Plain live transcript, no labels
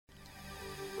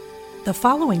The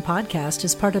following podcast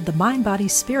is part of the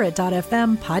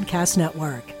MindBodySpirit.fm podcast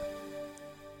network.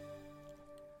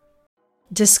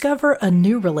 Discover a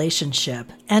new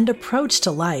relationship and approach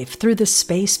to life through the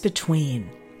space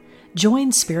between.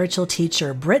 Join spiritual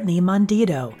teacher Brittany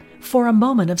Mondito for a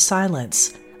moment of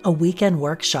silence, a weekend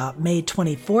workshop May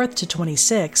 24th to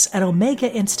 26th at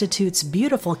Omega Institute's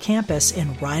beautiful campus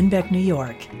in Rhinebeck, New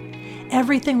York.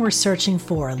 Everything we're searching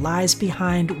for lies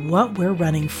behind what we're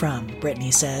running from, Brittany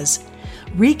says.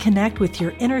 Reconnect with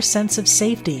your inner sense of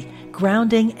safety,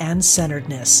 grounding, and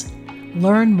centeredness.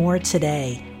 Learn more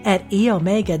today at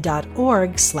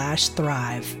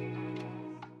eomega.org/thrive.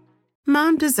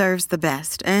 Mom deserves the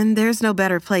best, and there's no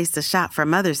better place to shop for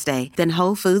Mother's Day than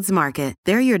Whole Foods Market.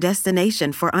 They're your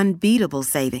destination for unbeatable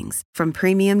savings, from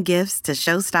premium gifts to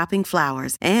show-stopping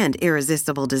flowers and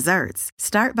irresistible desserts.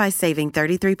 Start by saving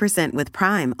 33% with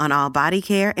Prime on all body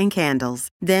care and candles.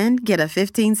 Then get a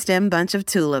 15-stem bunch of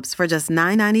tulips for just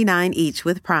 $9.99 each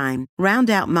with Prime. Round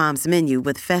out Mom's menu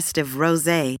with festive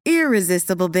rosé,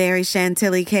 irresistible berry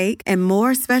chantilly cake, and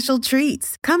more special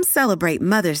treats. Come celebrate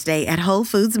Mother's Day at Whole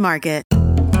Foods Market.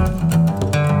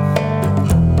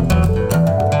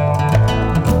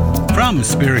 From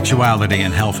Spirituality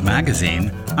and Health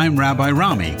magazine, I'm Rabbi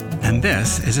Rami, and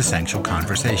this is Essential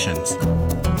Conversations.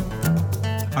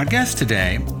 Our guest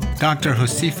today, Dr.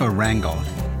 Josefa Rangel,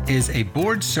 is a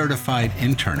board-certified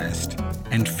internist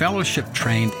and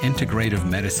fellowship-trained integrative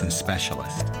medicine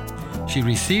specialist. She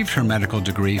received her medical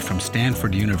degree from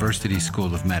Stanford University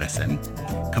School of Medicine,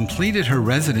 completed her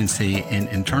residency in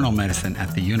internal medicine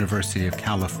at the University of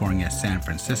California, San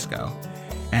Francisco,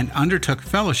 and undertook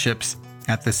fellowships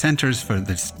at the Centers for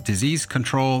Disease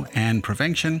Control and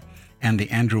Prevention and the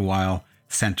Andrew Weil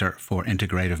Center for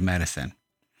Integrative Medicine.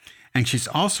 And she's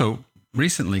also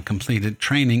recently completed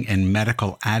training in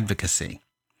medical advocacy.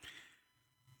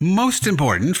 Most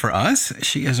important for us,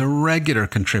 she is a regular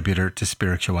contributor to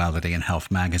Spirituality and Health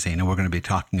magazine, and we're going to be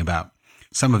talking about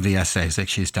some of the essays that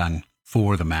she's done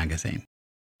for the magazine.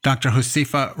 Dr.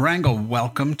 Josefa Rangel,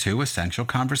 welcome to Essential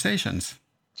Conversations.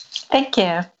 Thank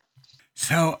you.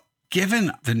 So,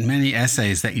 given the many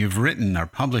essays that you've written are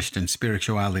published in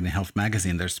Spirituality and Health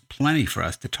magazine, there's plenty for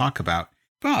us to talk about.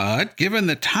 But given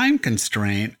the time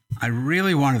constraint, I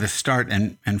really wanted to start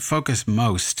and focus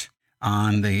most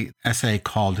on the essay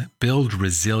called Build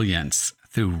Resilience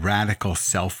Through Radical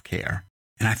Self-Care.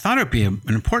 And I thought it would be an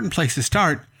important place to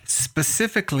start,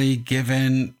 specifically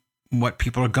given what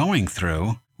people are going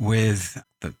through with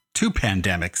the two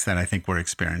pandemics that I think we're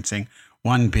experiencing,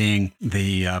 one being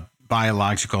the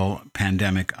biological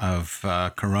pandemic of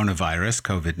coronavirus,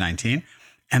 COVID-19,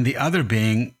 and the other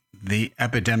being the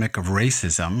epidemic of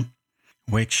racism,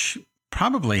 which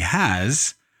probably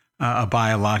has a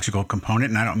biological component.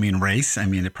 And I don't mean race. I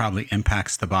mean, it probably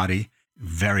impacts the body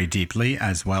very deeply,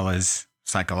 as well as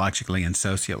psychologically and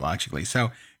sociologically.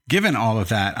 So given all of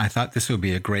that, I thought this would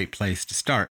be a great place to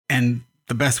start. And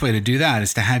the best way to do that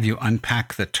is to have you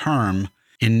unpack the term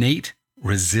innate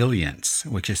resilience,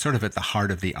 which is sort of at the heart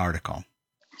of the article.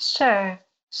 Sure.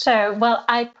 Well,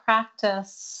 I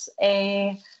practice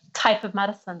a type of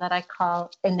medicine that I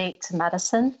call innate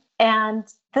medicine. And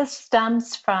this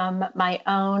stems from my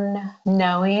own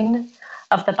knowing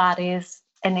of the body's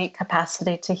innate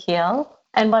capacity to heal.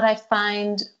 And what I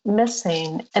find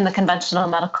missing in the conventional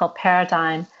medical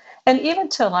paradigm, and even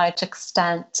to a large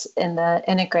extent in the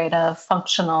integrative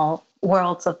functional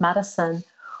worlds of medicine,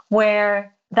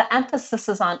 where the emphasis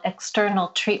is on external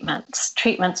treatments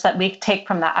that we take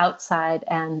from the outside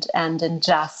and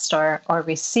ingest or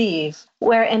receive,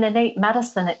 where in innate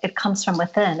medicine, it comes from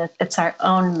within. It's our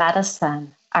own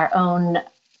medicine, our own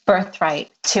birthright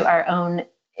to our own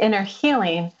inner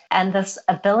healing and this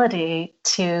ability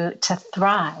to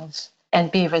thrive and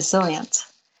be resilient.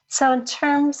 So in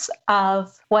terms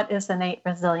of what is innate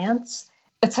resilience,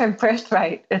 it's our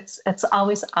birthright. It's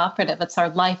always operative. It's our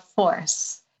life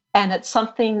force. And it's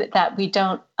something that we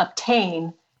don't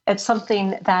obtain. It's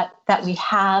something that we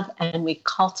have and we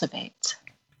cultivate.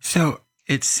 So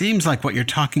it seems like what you're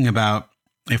talking about,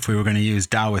 if we were going to use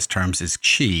Taoist terms, is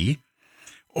qi,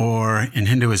 or in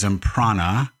Hinduism,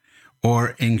 prana,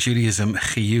 or in Judaism,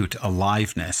 chiyut,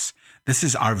 aliveness. This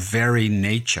is our very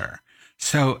nature.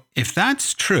 So if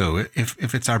that's true,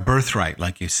 if it's our birthright,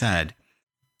 like you said,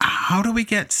 how do we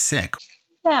get sick?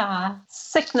 Yeah,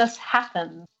 sickness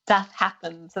happens. Death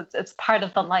happens. It's part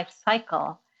of the life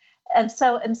cycle. And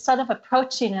so instead of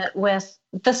approaching it with,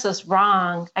 this is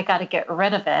wrong, I got to get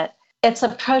rid of it, it's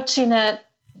approaching it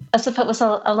as if it was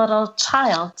a little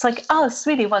child. It's like, oh,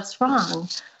 sweetie, what's wrong?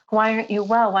 Why aren't you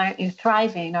well? Why aren't you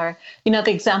thriving? Or,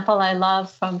 the example I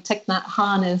love from Thich Nhat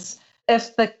Hanh is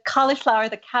if the cauliflower,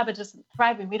 the cabbage isn't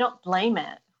thriving, we don't blame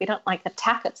it. We don't like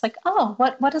attack it. It's like, oh,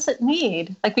 what does it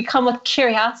need? Like we come with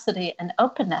curiosity and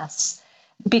openness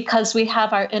because we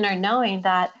have our inner knowing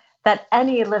that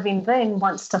any living thing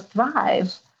wants to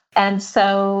thrive. And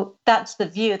so that's the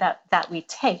view that we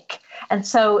take. And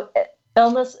so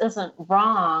illness isn't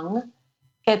wrong.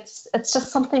 It's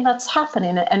just something that's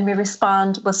happening, and we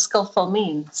respond with skillful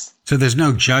means. So there's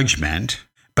no judgment,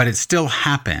 but it still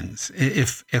happens.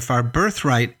 If our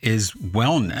birthright is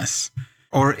wellness,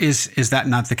 or is that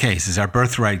not the case? Is our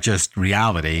birthright just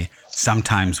reality?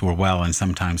 Sometimes we're well and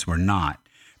sometimes we're not.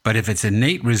 But if it's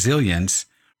innate resilience,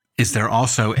 is there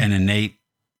also an innate,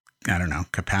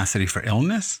 capacity for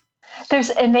illness? There's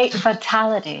innate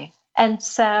vitality. And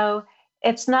so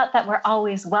it's not that we're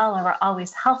always well or we're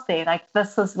always healthy. Like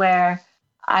this is where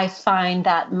I find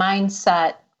that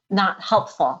mindset not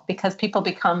helpful because people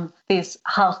become these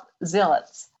health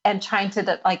zealots and trying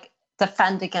to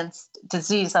defend against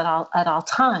disease at all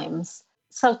times.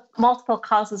 So multiple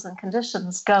causes and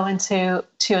conditions go into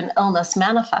an illness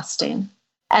manifesting.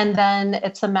 And then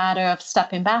it's a matter of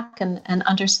stepping back and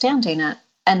understanding it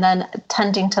and then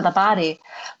tending to the body.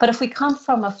 But if we come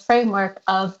from a framework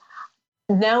of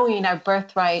knowing our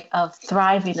birthright of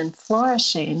thriving and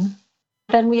flourishing,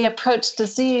 then we approach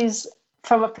disease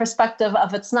from a perspective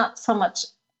of it's not so much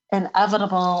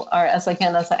inevitable or as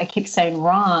I keep saying,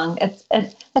 wrong.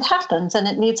 It happens and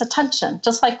it needs attention.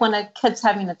 Just like when a kid's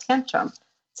having a tantrum,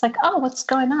 it's like, oh, what's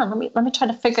going on? Let me try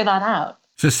to figure that out.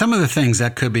 So some of the things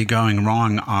that could be going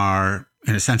wrong are,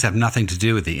 in a sense, have nothing to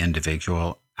do with the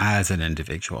individual as an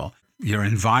individual. Your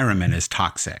environment is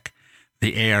toxic.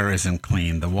 The air isn't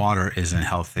clean. The water isn't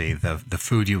healthy. The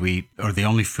food you eat or the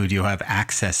only food you have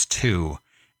access to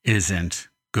isn't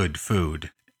good food.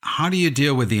 How do you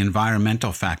deal with the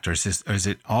environmental factors? Is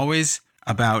it always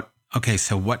about, okay,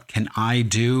 so what can I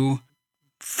do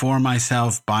for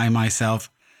myself, by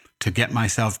myself, to get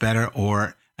myself better?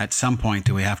 Or at some point,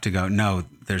 do we have to go, no,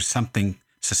 there's something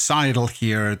societal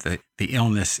here. The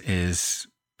illness is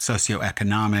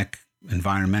socioeconomic,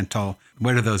 environmental.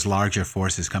 Where do those larger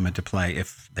forces come into play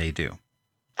if they do?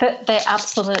 They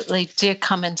absolutely do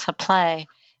come into play.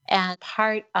 And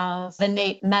part of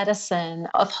innate medicine,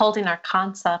 of holding our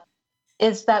concept,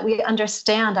 is that we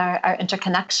understand our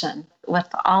interconnection with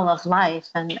all of life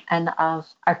and of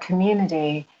our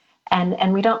community.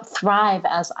 And we don't thrive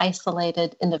as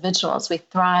isolated individuals. We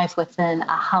thrive within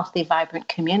a healthy, vibrant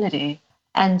community.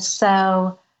 And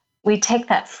so we take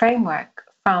that framework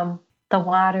from the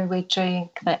water we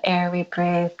drink, the air we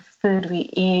breathe, the food we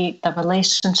eat, the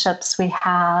relationships we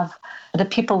have, the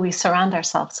people we surround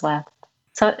ourselves with.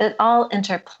 So it all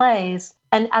interplays.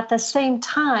 And at the same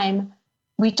time,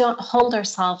 we don't hold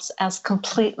ourselves as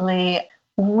completely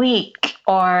weak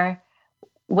or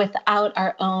without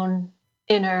our own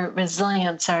inner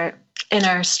resilience or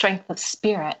inner strength of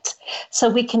spirit. So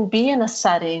we can be in a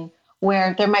setting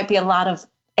where there might be a lot of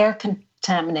air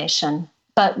contamination,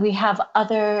 but we have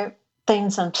other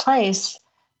things in place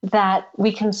that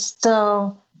we can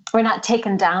still, we're not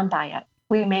taken down by it.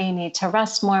 We may need to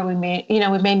rest more. We may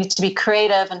need to be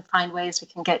creative and find ways we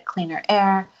can get cleaner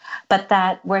air, but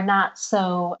that we're not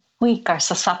so weak or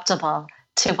susceptible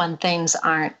to when things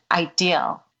aren't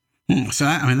ideal. So,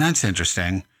 that's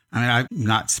interesting. I've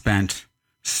not spent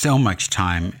so much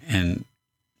time in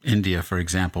India, for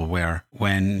example, where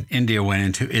when India went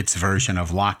into its version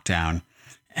of lockdown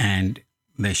and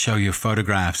they show you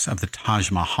photographs of the Taj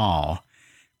Mahal,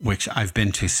 which I've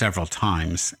been to several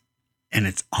times, and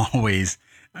it's always,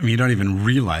 you don't even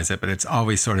realize it, but it's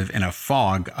always sort of in a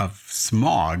fog of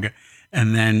smog.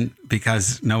 And then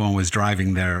because no one was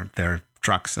driving their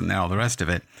trucks and all the rest of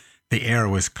it, the air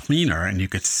was cleaner and you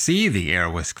could see the air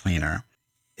was cleaner.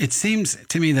 It seems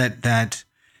to me that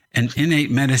an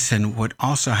innate medicine would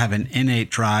also have an innate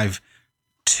drive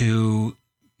to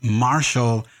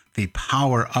marshal the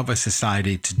power of a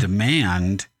society to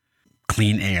demand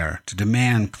clean air, to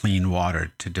demand clean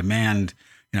water, to demand,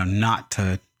 not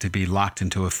to be locked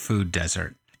into a food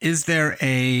desert. Is there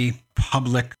a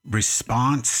public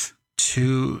response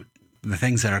to the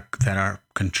things that are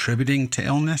contributing to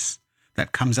illness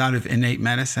that comes out of innate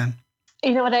medicine?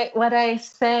 What I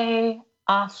say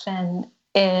often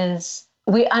is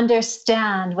we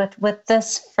understand with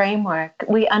this framework,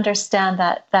 we understand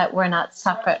that we're not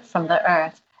separate from the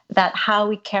earth, that how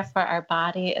we care for our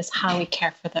body is how we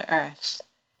care for the earth.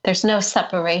 There's no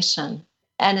separation.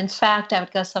 And in fact, I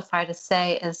would go so far to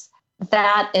say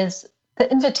that is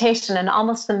the invitation and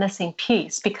almost the missing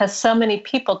piece, because so many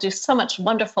people do so much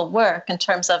wonderful work in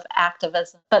terms of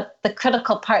activism, but the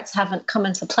critical parts haven't come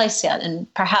into place yet.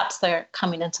 And perhaps they're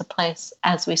coming into place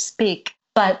as we speak.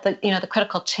 but the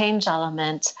critical change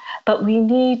element. But we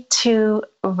need to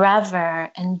rever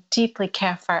and deeply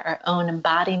care for our own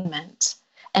embodiment.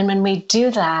 And when we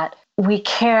do that, we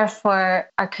care for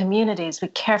our communities, we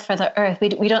care for the earth.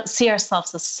 We don't see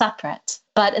ourselves as separate.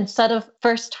 But instead of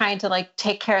first trying to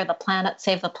take care of the planet,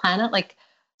 save the planet,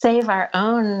 save our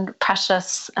own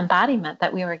precious embodiment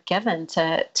that we were given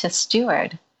to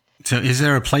steward. So is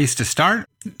there a place to start?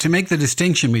 To make the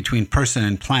distinction between person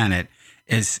and planet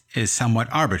is somewhat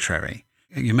arbitrary.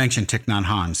 You mentioned Thich Nhat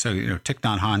Hanh. So, Thich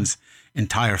Nhat Hanh's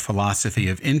entire philosophy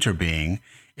of interbeing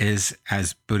is,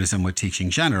 as Buddhism would teach in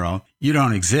general, you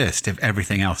don't exist if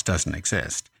everything else doesn't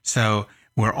exist. So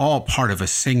we're all part of a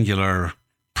singular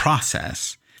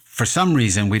process. For some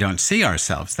reason, we don't see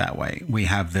ourselves that way. We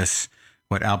have this,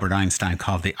 what Albert Einstein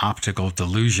called the optical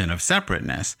delusion of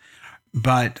separateness.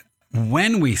 But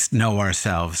when we know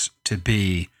ourselves to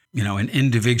be, an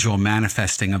individual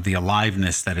manifesting of the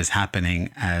aliveness that is happening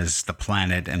as the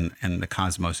planet and the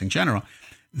cosmos in general,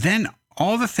 then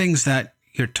all the things that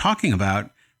you're talking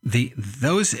about,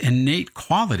 those innate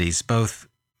qualities, both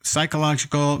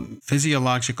psychological,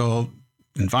 physiological,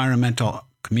 environmental,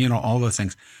 communal, all those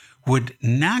things, would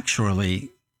naturally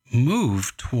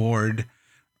move toward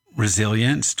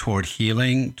resilience, toward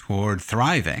healing, toward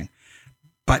thriving.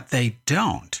 But they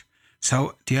don't.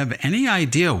 So do you have any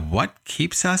idea what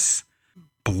keeps us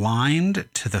blind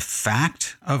to the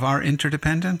fact of our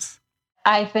interdependence?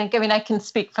 I can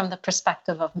speak from the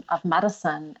perspective of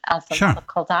medicine as a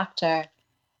medical doctor,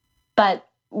 but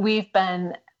we've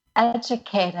been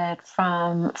educated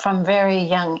from very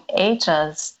young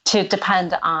ages to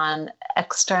depend on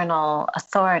external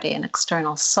authority and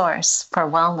external source for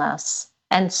wellness.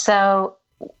 And so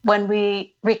when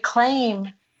we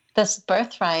reclaim this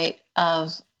birthright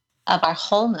of our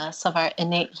wholeness, of our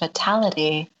innate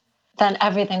vitality, then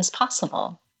everything's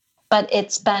possible. But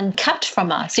it's been kept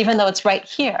from us, even though it's right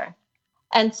here.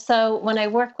 And so when I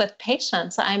work with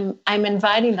patients, I'm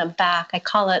inviting them back. I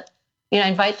call it, I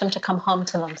invite them to come home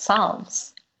to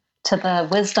themselves, to the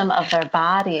wisdom of their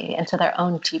body and to their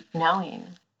own deep knowing.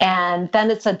 And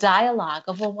then it's a dialogue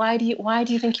of, well, why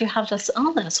do you think you have this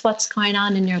illness? What's going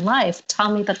on in your life?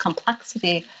 Tell me the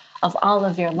complexity of all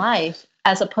of your life,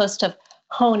 as opposed to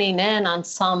honing in on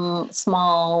some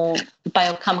small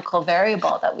biochemical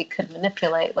variable that we could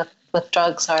manipulate with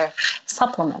drugs or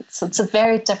supplements. It's a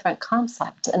very different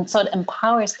concept. And so it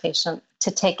empowers patients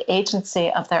to take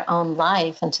agency of their own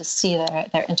life and to see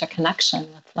their interconnection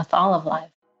with all of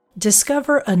life.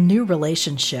 Discover a new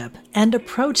relationship and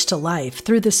approach to life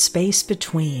through the space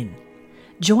between.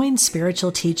 Join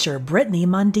spiritual teacher Brittany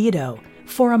Mondito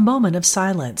for a moment of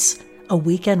silence, a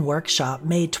weekend workshop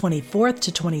May 24th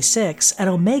to 26th at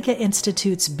Omega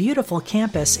Institute's beautiful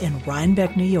campus in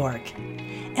Rhinebeck, New York.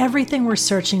 Everything we're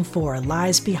searching for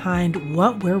lies behind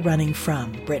what we're running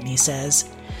from, Brittany says.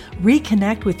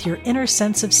 Reconnect with your inner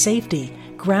sense of safety,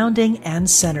 grounding, and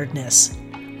centeredness.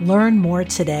 Learn more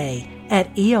today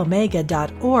at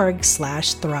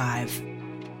eomega.org/thrive.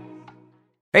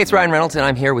 Hey, it's Ryan Reynolds, and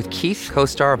I'm here with Keith,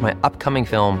 co-star of my upcoming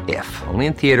film, If, only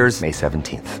in theaters May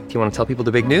 17th. Do you want to tell people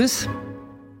the big news?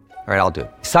 All right, I'll do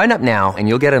it. Sign up now and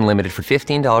you'll get unlimited for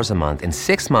 $15 a month and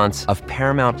 6 months of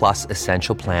Paramount Plus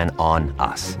Essential Plan on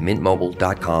us.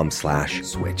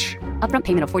 MintMobile.com/switch. Upfront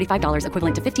payment of $45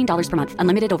 equivalent to $15 per month.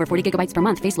 Unlimited over 40 gigabytes per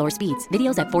month. Face lower speeds.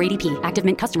 Videos at 480p. Active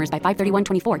Mint customers by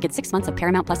 531.24 get 6 months of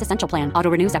Paramount Plus Essential Plan.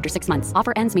 Auto renews after 6 months.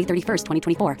 Offer ends May 31st,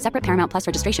 2024. Separate Paramount Plus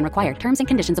registration required. Terms and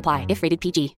conditions apply if rated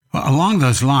PG. Well, along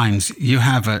those lines, you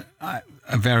have a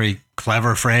very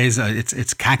clever phrase.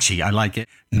 It's catchy. I like it.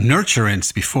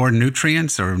 Nurturance before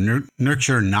nutrients, or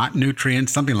nurture not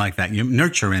nutrients, something like that.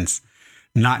 Nurturance,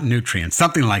 not nutrients,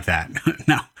 something like that.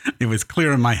 Now, it was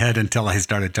clear in my head until I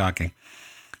started talking.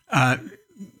 Am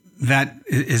I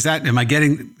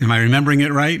remembering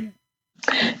it right?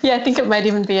 Yeah, I think it might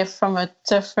even be from a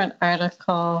different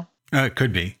article. It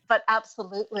could be. But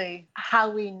absolutely, how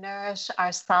we nourish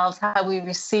ourselves, how we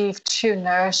receive true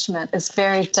nourishment is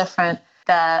very different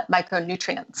than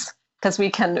micronutrients, because we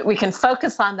can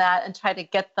focus on that and try to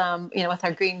get them, with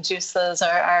our green juices or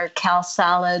our kale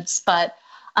salads. But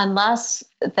unless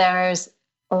there's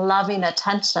loving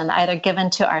attention either given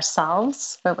to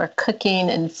ourselves, where we're cooking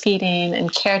and feeding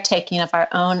and caretaking of our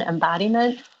own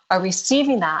embodiment, or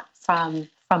receiving that from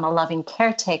a loving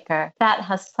caretaker, that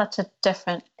has such a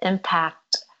different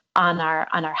impact on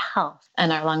our health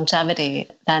and our longevity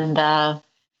than the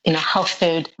health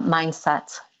food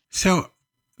mindset. So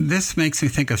this makes me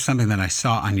think of something that I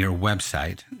saw on your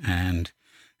website, and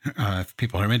if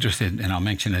people are interested, and I'll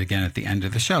mention it again at the end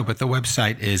of the show, but the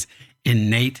website is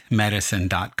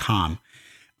innatemedicine.com.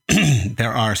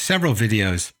 There are several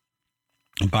videos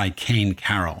by Kane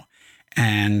Carroll.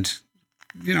 And,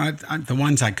 the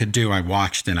ones I could do, I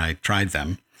watched and I tried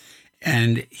them.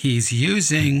 And he's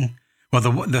using,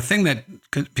 the thing that,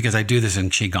 because I do this in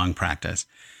Qigong practice,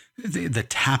 the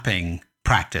tapping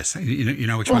practice, you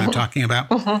know which one I'm talking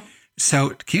about? So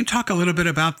can you talk a little bit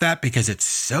about that? Because it's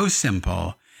so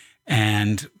simple.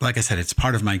 And like I said, it's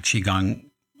part of my Qigong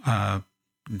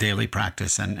daily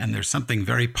practice. And there's something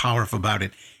very powerful about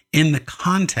it in the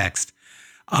context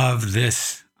of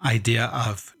this idea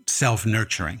of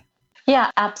self-nurturing.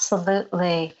 Yeah,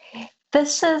 absolutely.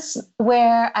 This is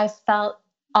where I felt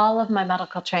all of my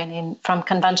medical training, from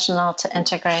conventional to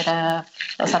integrative,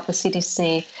 I was at the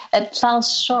CDC, it fell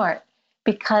short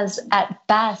because at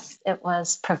best it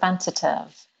was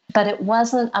preventative, but it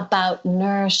wasn't about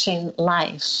nourishing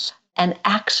life and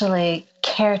actually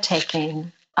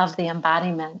caretaking of the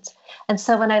embodiment. And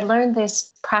so when I learned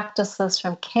these practices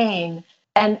from Kane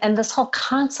and this whole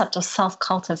concept of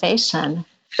self-cultivation,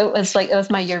 it was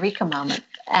my eureka moment.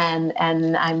 And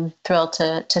I'm thrilled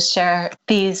to share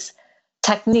these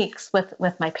techniques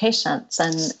with my patients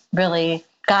and really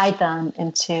guide them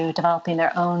into developing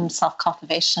their own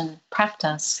self-cultivation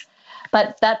practice.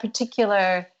 But that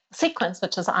particular sequence,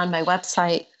 which is on my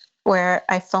website, where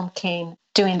I filmed Kane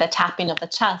doing the tapping of the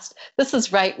chest, this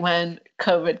is right when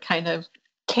COVID kind of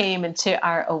came into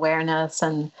our awareness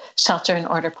and shelter in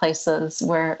order places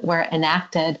were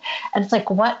enacted. And it's like,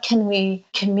 what can we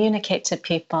communicate to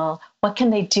people? What can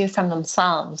they do from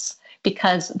themselves?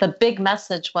 Because the big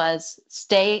message was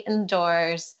stay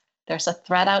indoors. There's a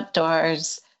threat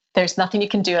outdoors. There's nothing you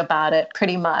can do about it,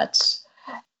 pretty much.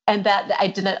 And that I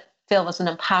didn't feel was an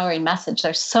empowering message.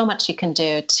 There's so much you can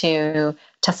do to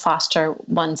foster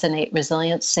one's innate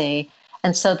resiliency.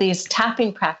 And so these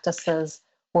tapping practices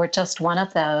were just one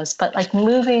of those. But like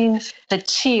moving the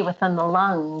chi within the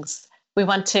lungs, we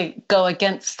want to go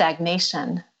against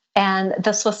stagnation. And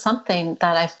this was something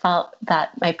that I felt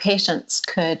that my patients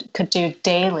could do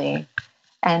daily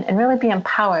and really be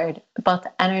empowered, both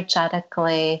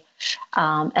energetically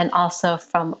and also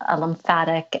from a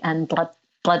lymphatic and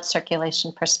blood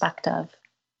circulation perspective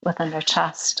within their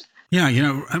chest.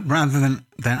 Yeah, rather than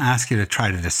ask you to try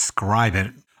to describe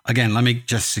it, again, let me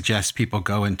just suggest people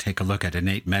go and take a look at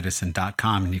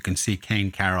innatemedicine.com, and you can see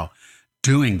Kane Carroll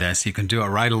doing this. You can do it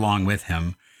right along with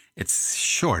him. It's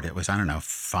short. It was,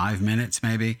 5 minutes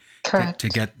maybe. Correct. To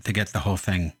get the whole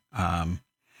thing. And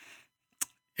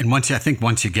once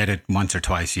you get it once or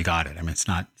twice, you got it. I mean, it's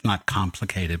not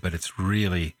complicated, but it's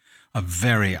really a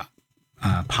very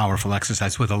powerful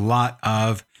exercise with a lot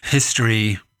of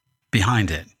history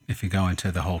behind it, if you go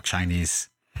into the whole Chinese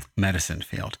medicine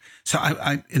field. So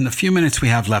I in the few minutes we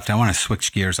have left, I want to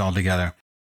switch gears altogether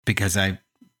because I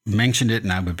mentioned it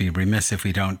and I would be remiss if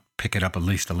we don't pick it up at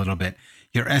least a little bit.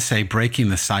 Your essay, Breaking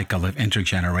the Cycle of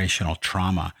Intergenerational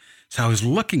Trauma. So I was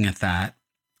looking at that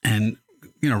and,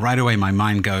 right away my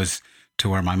mind goes to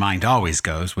where my mind always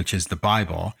goes, which is the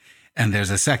Bible. And there's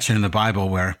a section in the Bible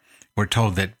where we're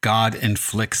told that God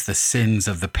inflicts the sins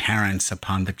of the parents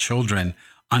upon the children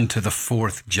unto the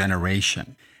fourth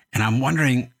generation. And I'm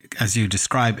wondering, as you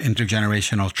describe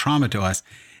intergenerational trauma to us,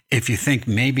 if you think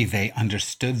maybe they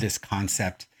understood this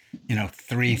concept,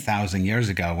 3,000 years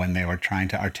ago when they were trying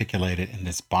to articulate it in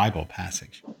this Bible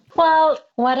passage. Well,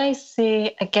 what I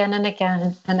see again and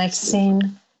again, and I've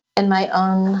seen in my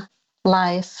own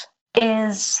life,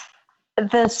 is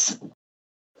this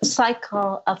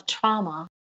cycle of trauma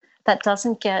that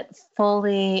doesn't get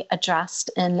fully addressed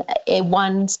in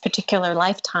one's particular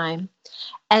lifetime.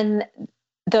 And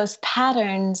those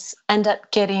patterns end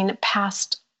up getting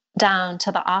passed down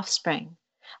to the offspring.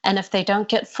 And if they don't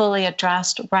get fully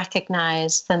addressed,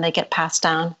 recognized, then they get passed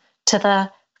down to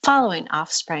the following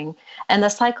offspring. And the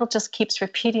cycle just keeps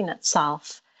repeating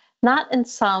itself, not in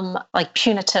some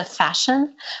punitive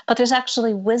fashion, but there's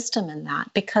actually wisdom in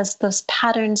that because those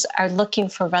patterns are looking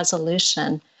for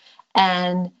resolution.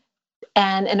 And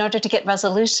in order to get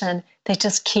resolution, they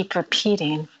just keep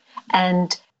repeating.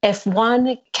 And if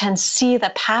one can see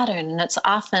the pattern, and it's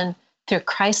often through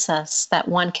crisis that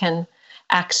one can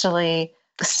actually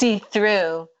see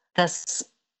through this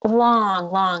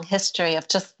long history of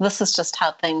this is just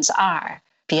how things are,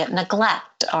 be it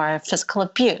neglect or physical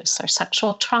abuse or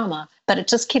sexual trauma, but it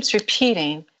just keeps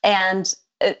repeating. And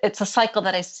it's a cycle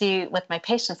that I see with my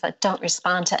patients that don't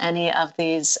respond to any of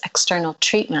these external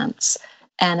treatments.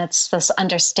 And it's this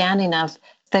understanding of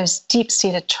there's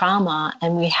deep-seated trauma,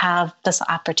 and we have this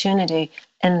opportunity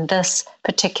in this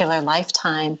particular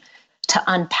lifetime to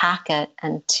unpack it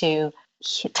and to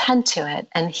tend to it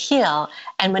and heal.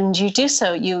 And when you do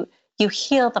so, you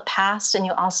heal the past and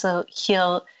you also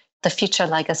heal the future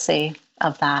legacy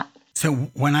of that. So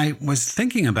when I was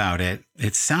thinking about it,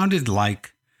 it sounded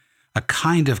like a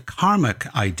kind of karmic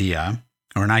idea,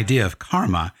 or an idea of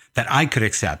karma that I could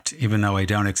accept, even though I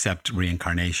don't accept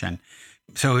reincarnation.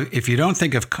 So if you don't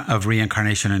think of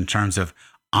reincarnation in terms of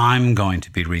I'm going to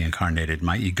be reincarnated,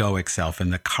 my egoic self,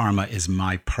 and the karma is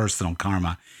my personal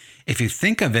karma. If you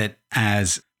think of it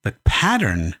as the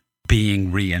pattern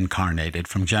being reincarnated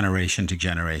from generation to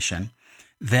generation,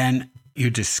 then you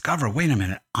discover, wait a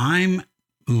minute, I'm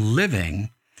living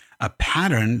a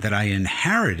pattern that I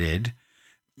inherited,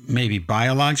 maybe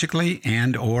biologically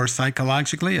and or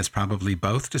psychologically, it's probably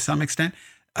both to some extent,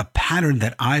 a pattern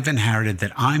that I've inherited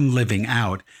that I'm living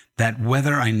out, that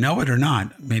whether I know it or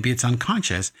not, maybe it's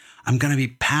unconscious, I'm going to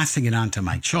be passing it on to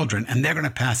my children, and they're going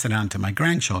to pass it on to my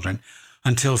grandchildren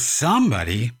until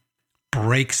somebody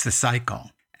breaks the cycle.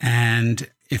 And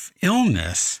if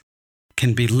illness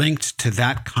can be linked to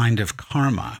that kind of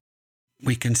karma,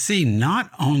 we can see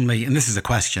not only, and this is a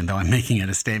question, though I'm making it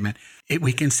a statement,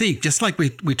 we can see, just like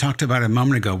we talked about a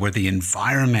moment ago, where the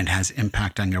environment has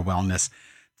impact on your wellness,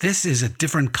 this is a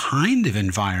different kind of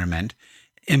environment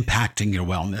impacting your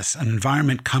wellness, an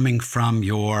environment coming from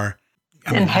your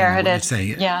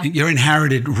inherited. Yeah. You're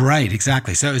inherited, right,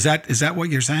 exactly. So is that what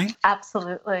you're saying?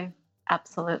 Absolutely.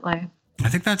 Absolutely. I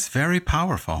think that's very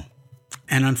powerful.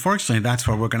 And unfortunately, that's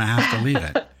where we're going to have to leave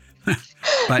it.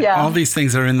 But all these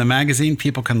things are in the magazine.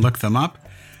 People can look them up.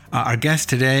 Our guest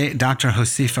today, Dr.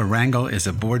 Josefa Rangel, is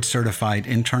a board-certified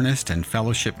internist and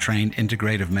fellowship-trained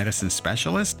integrative medicine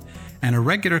specialist and a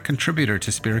regular contributor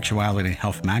to Spirituality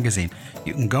Health magazine.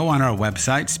 You can go on our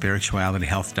website,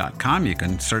 spiritualityhealth.com. You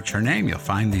can search her name. You'll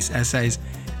find these essays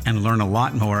and learn a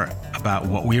lot more about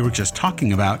what we were just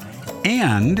talking about.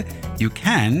 And you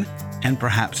can, and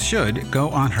perhaps should, go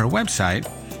on her website,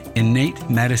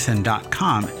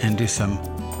 innatemedicine.com, and do some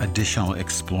additional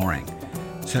exploring.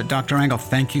 So, Dr. Rangel,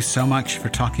 thank you so much for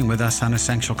talking with us on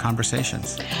Essential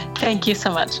Conversations. Thank you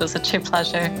so much. It was a true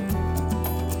pleasure.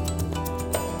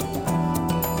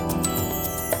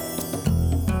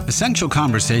 Essential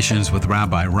Conversations with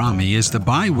Rabbi Rami is the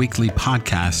bi-weekly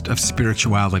podcast of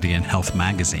Spirituality and Health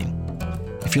magazine.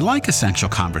 If you like Essential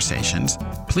Conversations,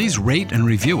 please rate and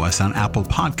review us on Apple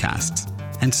Podcasts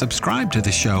and subscribe to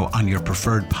the show on your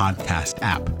preferred podcast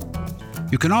app.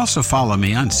 You can also follow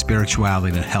me on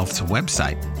Spirituality and Health's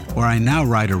website, where I now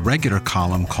write a regular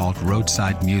column called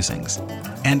Roadside Musings,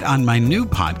 and on my new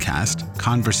podcast,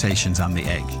 Conversations on the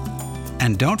Edge.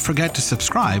 And don't forget to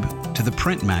subscribe to the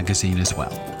print magazine as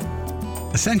well.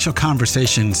 Essential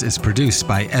Conversations is produced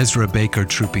by Ezra Baker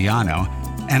Trupiano,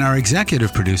 and our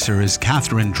executive producer is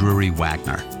Catherine Drury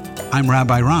Wagner. I'm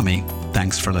Rabbi Rami.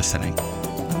 Thanks for listening.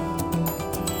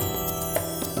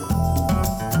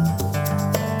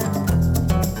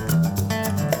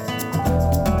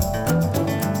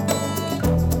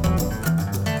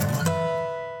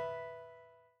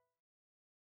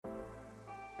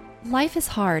 Life is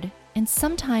hard, and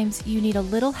sometimes you need a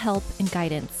little help and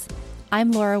guidance.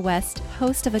 I'm Laura West,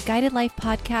 host of a Guided Life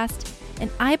podcast, and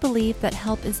I believe that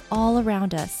help is all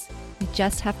around us. We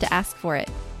just have to ask for it.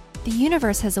 The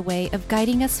universe has a way of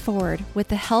guiding us forward with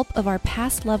the help of our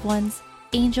past loved ones,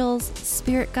 angels,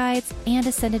 spirit guides, and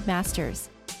ascended masters.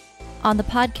 On the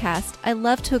podcast, I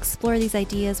love to explore these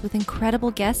ideas with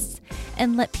incredible guests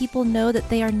and let people know that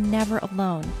they are never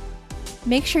alone.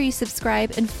 Make sure you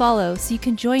subscribe and follow so you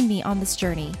can join me on this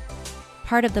journey.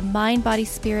 Part of the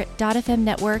MindBodySpirit.fm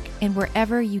network and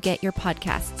wherever you get your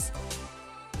podcasts.